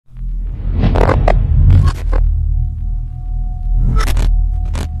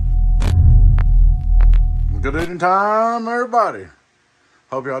Good evening time, everybody.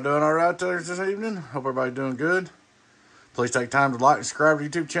 Hope y'all doing all right this evening. Hope everybody's doing good. Please take time to like and subscribe to the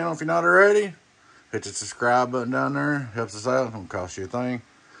YouTube channel if you're not already. Hit the subscribe button down there. Helps us out. Don't cost you a thing.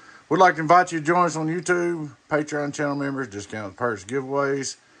 We'd like to invite you to join us on YouTube, Patreon channel members, discount purse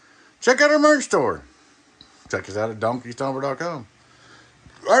giveaways. Check out our merch store. Check us out at donkeystomper.com.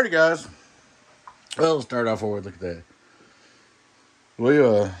 Alrighty, guys. Well, let's start off with, look at that. We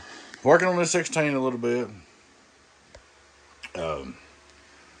working on this 16 a little bit.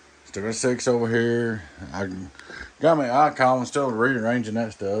 Still got 6 over here. I got my icon and still rearranging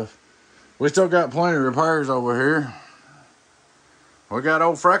that stuff. We still got plenty of repairs over here. We got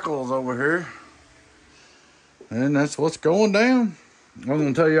old Freckles over here. And that's what's going down. I'm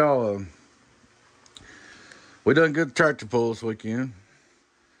going to tell y'all, we done good tractor pull this weekend.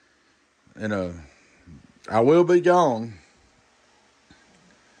 And I will be gone.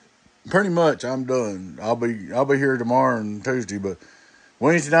 Pretty much I'm done. I'll be here tomorrow and Tuesday, but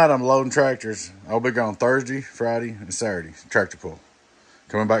Wednesday night I'm loading tractors. I'll be gone Thursday, Friday, and Saturday. Tractor pull.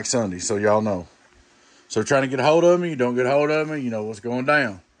 Coming back Sunday, so y'all know. So trying to get a hold of me, you don't get a hold of me, you know what's going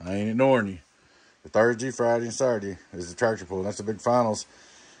down. I ain't ignoring you. But Thursday, Friday, and Saturday is the tractor pull. That's the big finals.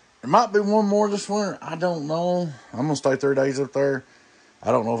 There might be one more this winter. I don't know. I'm going to stay 3 days up there. I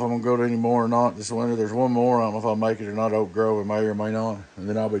don't know if I'm going to go to any more or not this winter. There's one more. I don't know if I'll make it or not. Oak Grove, I may or may not. And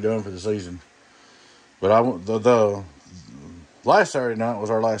then I'll be done for the season. But the last Saturday night was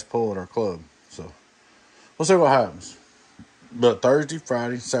our last pull at our club. So we'll see what happens. But Thursday,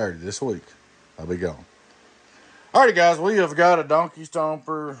 Friday, Saturday this week, I'll be gone. Alrighty, guys. We have got a Donkey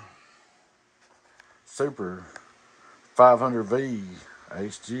Stomper Super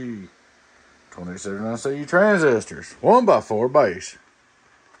 500VB-HGC-1X4 transistors. 1x4 base.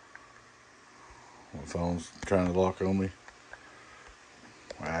 My phone's trying to lock on me.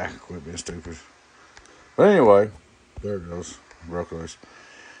 Quit being stupid. But anyway, there it goes. Real close.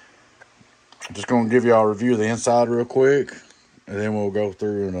 I'm just going to give y'all a review of the inside real quick. And then we'll go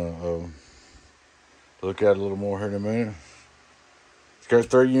through and look at it a little more here in a minute. It's got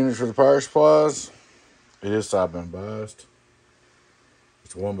 3 units for the power supplies. It is sideband biased.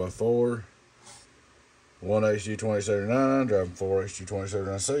 It's 1x4. 1 HG-2079, driving 4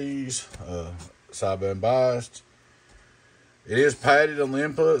 HG-2079Cs. Sideband biased. It is padded on the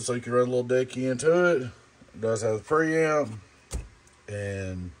input, so you can run a little decky into it. It does have the preamp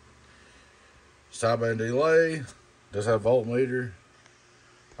and sideband delay. It does have voltmeter.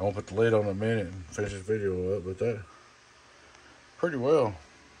 I won't put the lid on in a minute and finish this video up, but that pretty well.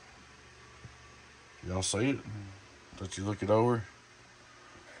 Y'all see it? Let you look it over.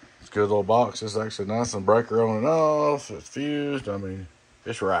 It's a good little box. It's actually nice and breaker on and off. It's fused. I mean,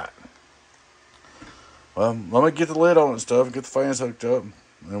 it's right. Well, let me get the lid on and stuff and get the fans hooked up,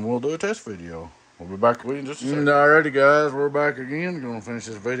 and we'll do a test video. We'll be back with you in just a second. Alrighty, guys, we're back again. Gonna finish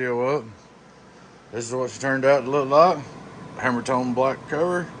this video up. This is what she turned out to look like. Hammer tone black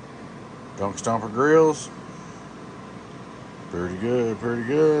cover. Donkey Stomper grills. Pretty good,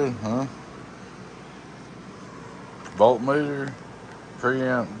 huh? Voltmeter,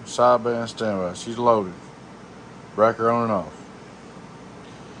 preamp, sideband, standby. She's loaded. Breaker on and off.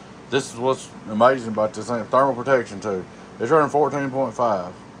 This is what's amazing about this thing. Thermal protection too. It's running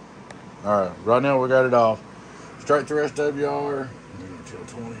 14.5. Alright, right now we got it off. Straight through SWR.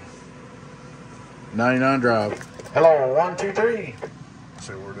 99 drive. Hello, 1, 2, 3. Let's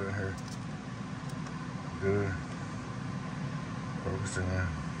see what we're doing here. Good. Focus in there.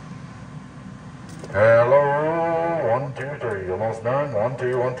 Hello, 1, 2, 3. Almost done. 1,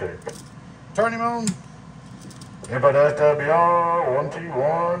 2, 1, 2. Turn him on. Input SWR 1, 2,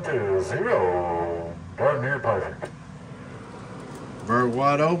 1, 2, 0. Darn near perfect. Very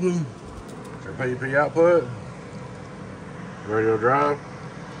wide open. Your PP output. Radio drive.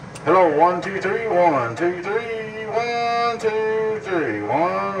 Hello, 1, 2, 3, 1, 2, 3, 1, 2, 3, 1, 1,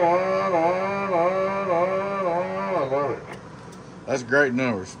 1, 1, 1, 1. I love it. That's great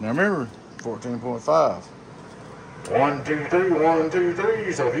numbers. Now remember, 14.5. 1, 2, 3, 1, 2,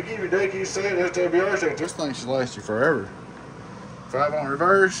 3. So if you keep your decky set, SWR set, this thing should last you forever. 5 on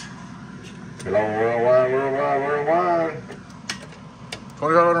reverse. Hello, worldwide.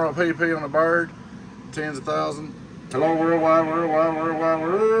 2,500 watt PP on the bird. Tens of thousands. Hello, worldwide.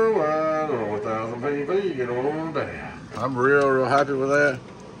 1,000 PP. Get on down. I'm real happy with that.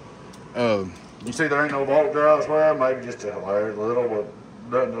 You see there ain't no volt drops, well, maybe just a little, but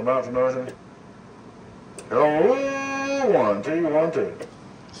doesn't amount to nothing. Hello, 1, 2, 1, 2.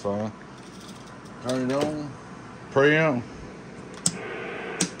 It's fine. Turn it on. Preamp.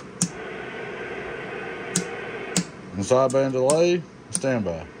 And sideband delay.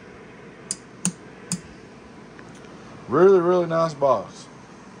 Standby. Really, really nice box.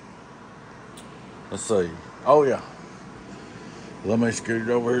 Let's see. Oh yeah. Let me scoot it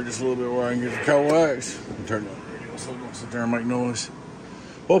over here just a little bit where I can get the coax. Turn that radio so it don't sit there and make noise.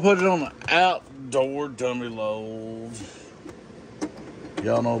 We'll put it on the outdoor dummy load.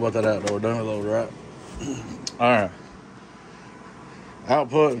 Y'all know about that outdoor dummy load, right? Alright.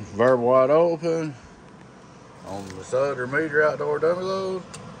 Output variable wide open. On the Sutter meter outdoor dummy load.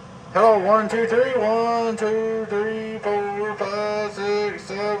 Hello, 1, 2, 3, 1, 2, 3, 4, 5, 6,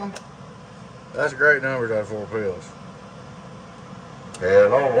 7. That's a great number out of 4 pills.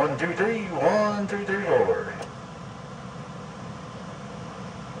 Hello, 1, 2, 3, 1, 2, 3, 4.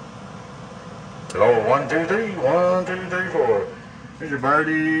 Hello, 1, 2, 3, 1, 2, 3, 4. Here's your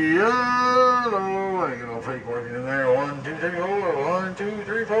birdie. Hello, ain't got no feet working in there. 1, 2, 3, 4. 1, 2,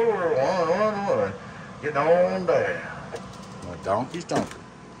 3, 4. 1, 1, 1. Getting on down. My donkey Stomper.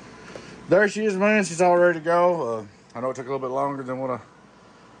 There she is, man. She's all ready to go. I know it took a little bit longer than what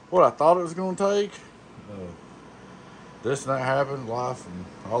I thought it was going to take. This and that happened, life and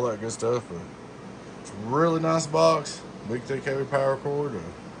all that good stuff. But it's a really nice box. Big, thick, heavy power cord.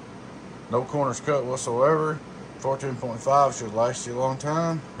 No corners cut whatsoever. 14.5 should last you a long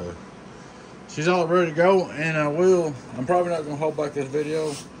time. She's all ready to go, and I'm probably not going to hold back this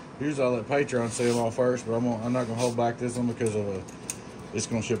video. Usually I let Patreon see them all first, but I'm not going to hold back this one because of it's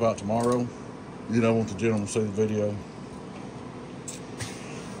going to ship out tomorrow. You don't want the gentleman to see the video.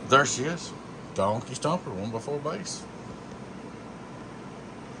 There she is. Donkey Stomper, 1x4 base.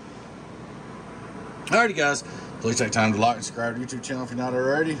 Alrighty guys, please take time to like and subscribe to the YouTube channel if you're not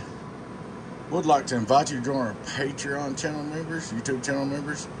already. Would like to invite you to join our Patreon channel members, YouTube channel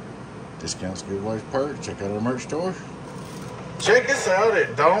members. Discounts, giveaways, perks. Check out our merch store. Check us out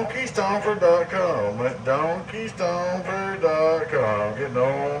at donkeystomper.com. At donkeystomper.com. Getting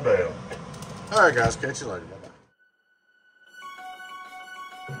on down. Alright guys, catch you later.